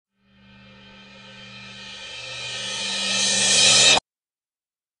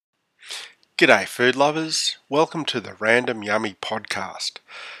G'day food lovers, welcome to the Random Yummy podcast.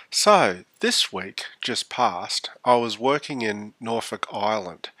 So, this week, just past, I was working in Norfolk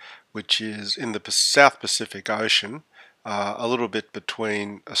Island, which is in the South Pacific Ocean, a little bit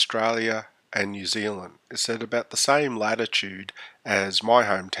between Australia and New Zealand. It's at about the same latitude as my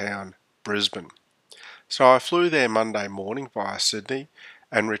hometown, Brisbane. So I flew there Monday morning via Sydney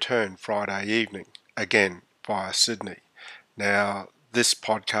and returned Friday evening, again via Sydney. Now, this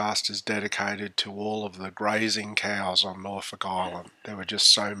podcast is dedicated to all of the grazing cows on Norfolk Island. There were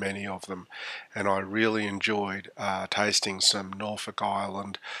just so many of them, and I really enjoyed tasting some Norfolk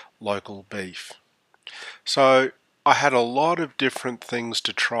Island local beef. So I had a lot of different things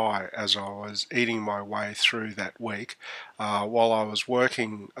to try as I was eating my way through that week. While I was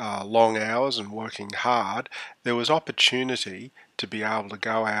working long hours and working hard, there was opportunity to be able to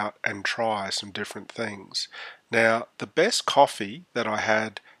go out and try some different things. Now, the best coffee that I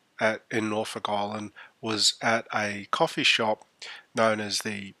had in Norfolk Island was at a coffee shop known as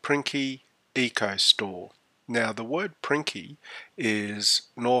the Prinky Eco Store. Now, the word Prinky is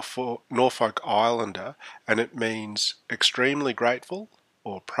Norfolk Islander, and it means extremely grateful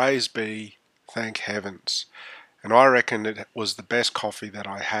or praise be, thank heavens. And I reckon it was the best coffee that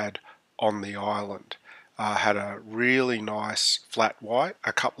I had on the island. I had a really nice flat white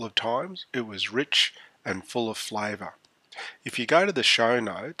a couple of times. It was rich and full of flavour. If you go to the show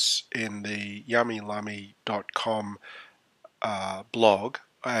notes in the yummylummy.com blog,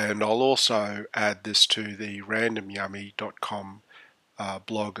 and I'll also add this to the randomyummy.com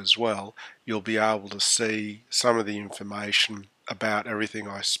blog as well, you'll be able to see some of the information about everything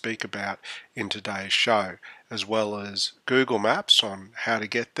I speak about in today's show, as well as Google Maps on how to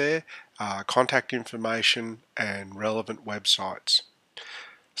get there, contact information, and relevant websites.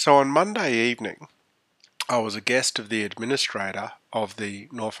 So on Monday evening, I was a guest of the administrator of the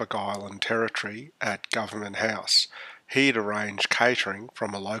Norfolk Island Territory at Government House. He'd arranged catering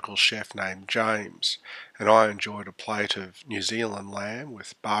from a local chef named James, and I enjoyed a plate of New Zealand lamb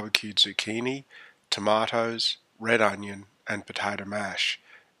with barbecued zucchini, tomatoes, red onion, and potato mash.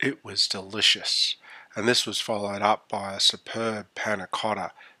 It was delicious, and this was followed up by a superb panna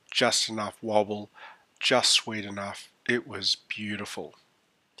cotta, just enough wobble, just sweet enough. It was beautiful.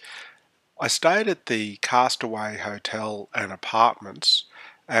 I stayed at the Castaway Hotel and Apartments,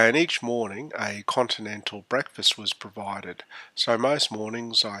 and each morning a continental breakfast was provided. So most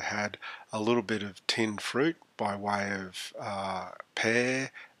mornings I had a little bit of tinned fruit by way of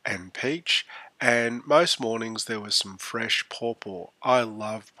pear and peach, and most mornings there was some fresh pawpaw. I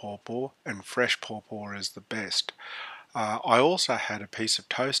love pawpaw, and fresh pawpaw is the best. I also had a piece of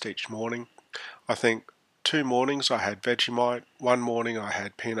toast each morning. I think 2 mornings I had Vegemite, one morning I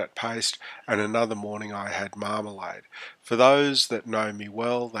had peanut paste, and another morning I had marmalade. For those that know me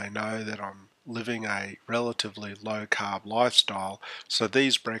well, they know that I'm living a relatively low carb lifestyle, so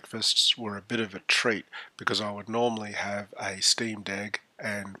these breakfasts were a bit of a treat because I would normally have a steamed egg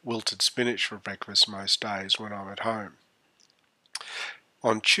and wilted spinach for breakfast most days when I'm at home.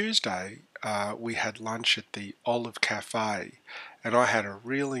 On Tuesday, we had lunch at the Olive Cafe, and I had a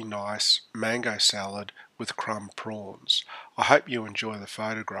really nice mango salad with crumb prawns. I hope you enjoy the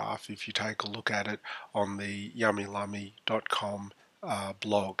photograph if you take a look at it on the yummylummy.com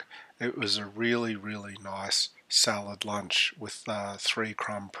blog. It was a really, really nice salad lunch with 3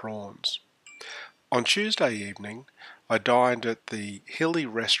 crumb prawns. On Tuesday evening, I dined at the Hilly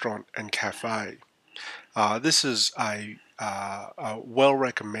Restaurant and Cafe. This is a well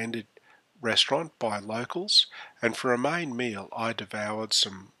recommended restaurant by locals, and for a main meal I devoured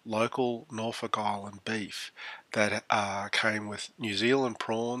some local Norfolk Island beef that came with New Zealand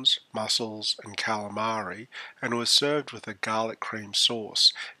prawns, mussels and calamari, and was served with a garlic cream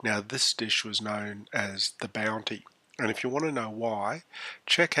sauce. Now this dish was known as the Bounty, and if you want to know why,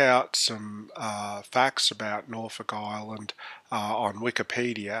 check out some facts about Norfolk Island on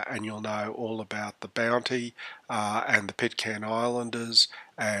Wikipedia, and you'll know all about the Bounty and the Pitcairn Islanders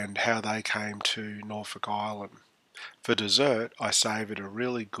and how they came to Norfolk Island. For dessert, I savoured a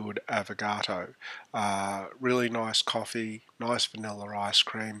really good avocado, really nice coffee, nice vanilla ice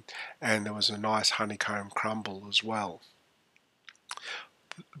cream, and there was a nice honeycomb crumble as well.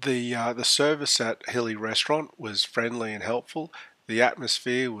 The service at Hilly Restaurant was friendly and helpful. The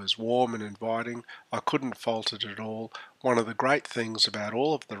atmosphere was warm and inviting. I couldn't fault it at all. One of the great things about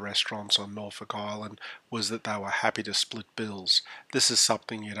all of the restaurants on Norfolk Island was that they were happy to split bills. This is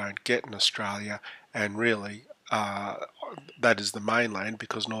something you don't get in Australia, and really that is the mainland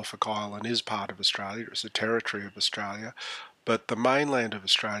because Norfolk Island is part of Australia. It's a territory of Australia. But the mainland of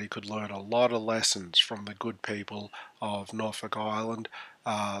Australia could learn a lot of lessons from the good people of Norfolk Island.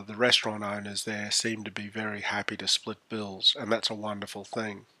 the restaurant owners there seem to be very happy to split bills, and that's a wonderful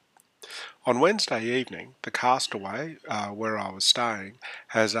thing. On Wednesday evening, the Castaway, where I was staying,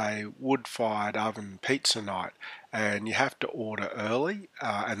 has a wood-fired oven pizza night, and you have to order early,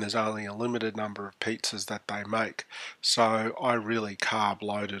 and there's only a limited number of pizzas that they make. So I really carb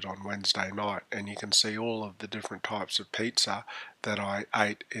loaded on Wednesday night, and you can see all of the different types of pizza that I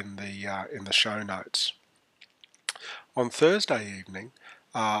ate in the show notes. On Thursday evening,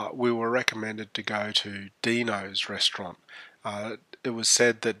 we were recommended to go to Dino's restaurant. It was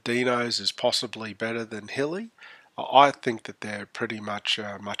said that Dino's is possibly better than Hilly. I think that they're pretty much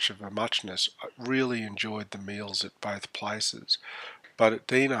of a muchness. I really enjoyed the meals at both places. But at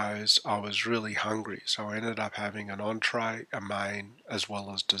Dino's, I was really hungry, so I ended up having an entree, a main, as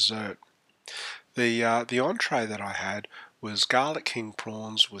well as dessert. The entree that I had was garlic king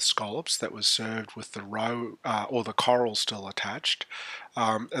prawns with scallops that was served with the roe or the coral still attached,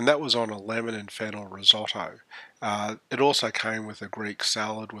 and that was on a lemon and fennel risotto. It also came with a Greek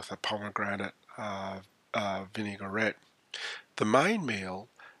salad with a pomegranate vinaigrette. The main meal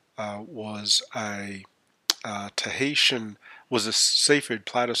was a Tahitian was a seafood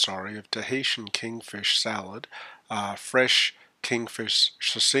platter, sorry, of Tahitian kingfish salad, fresh kingfish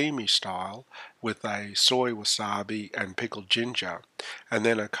sashimi style, with a soy wasabi and pickled ginger, and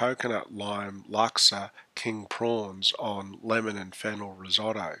then a coconut lime laksa king prawns on lemon and fennel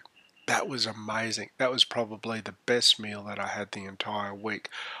risotto. That was amazing. That was probably the best meal that I had the entire week.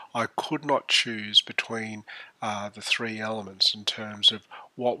 I could not choose between the three elements in terms of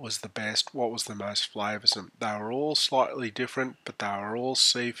what was the best, what was the most flavoursome. They were all slightly different, but they were all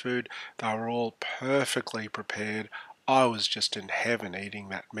seafood. They were all perfectly prepared. I was just in heaven eating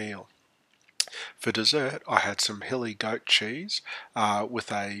that meal. For dessert, I had some hilly goat cheese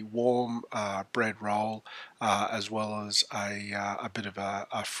with a warm bread roll, as well as a bit of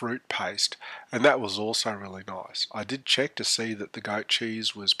a fruit paste, and that was also really nice. I did check to see that the goat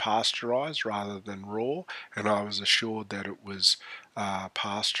cheese was pasteurised rather than raw, and I was assured that it was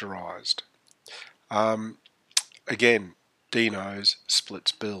pasteurised. Again, Dino's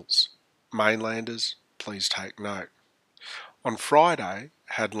splits bills. Mainlanders, please take note. On Friday,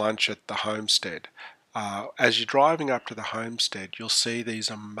 had lunch at the homestead. As you're driving up to the homestead, you'll see these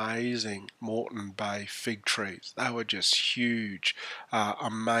amazing Moreton Bay fig trees. They were just huge,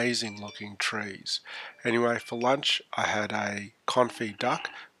 amazing looking trees. Anyway, for lunch, I had a confit duck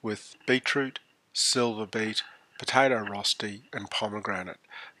with beetroot, silver beet, potato rosti, and pomegranate.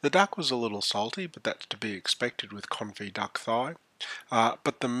 The duck was a little salty, but that's to be expected with confit duck thigh.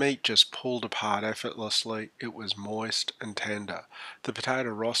 But the meat just pulled apart effortlessly. It was moist and tender. The potato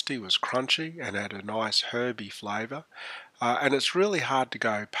rosti was crunchy and had a nice herby flavour. And it's really hard to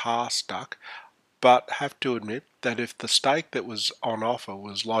go past duck, but have to admit that if the steak that was on offer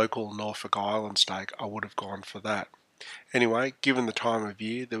was local Norfolk Island steak, I would have gone for that. Anyway, given the time of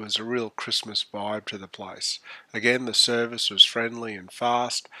year, there was a real Christmas vibe to the place. Again, the service was friendly and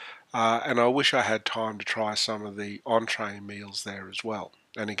fast, and I wish I had time to try some of the entree meals there as well.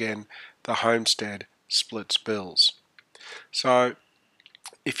 And again, the homestead splits bills. So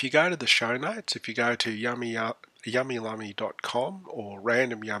if you go to the show notes, if you go to yummylummy.com or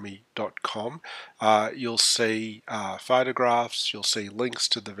randomyummy.com, you'll see photographs, you'll see links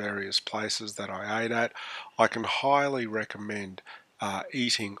to the various places that I ate at. I can highly recommend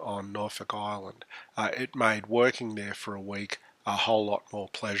eating on Norfolk Island. It made working there for a week a whole lot more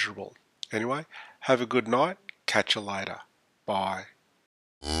pleasurable. Anyway, have a good night. Catch you later. Bye.